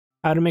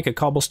How to make a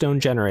cobblestone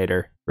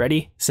generator.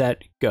 Ready,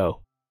 set,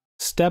 go.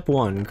 Step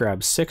 1,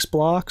 grab 6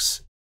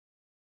 blocks,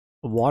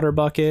 a water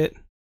bucket,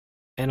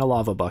 and a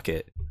lava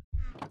bucket.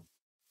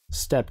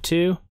 Step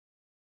 2,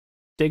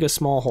 dig a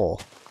small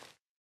hole.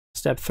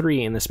 Step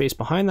 3, in the space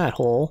behind that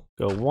hole,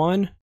 go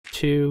 1,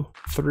 2,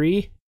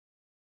 3,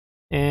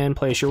 and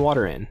place your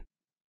water in.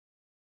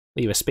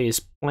 Leave a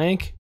space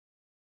blank.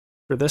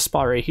 For this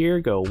spot right here,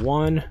 go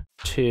 1,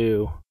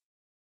 2,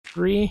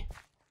 3,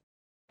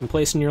 and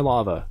place in your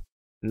lava.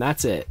 And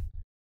that's it.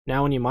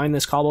 Now when you mine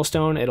this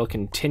cobblestone, it'll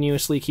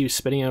continuously keep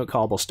spitting out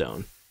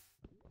cobblestone.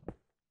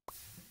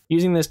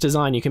 Using this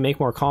design, you can make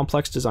more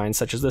complex designs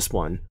such as this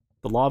one.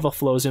 The lava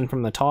flows in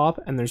from the top,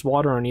 and there's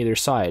water on either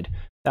side.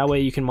 That way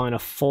you can mine a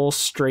full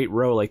straight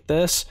row like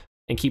this,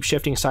 and keep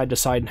shifting side to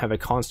side and have a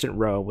constant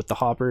row, with the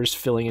hoppers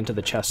filling into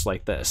the chests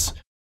like this.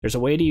 There's a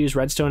way to use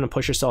redstone to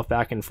push yourself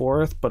back and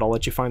forth, but I'll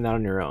let you find that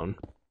on your own.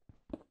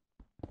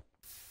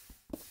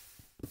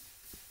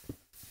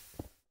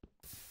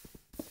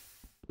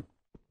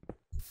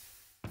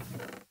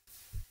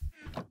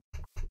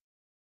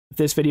 If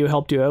this video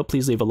helped you out,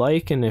 please leave a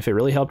like, and if it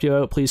really helped you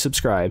out, please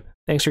subscribe.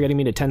 Thanks for getting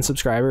me to 10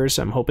 subscribers.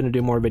 I'm hoping to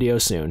do more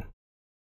videos soon.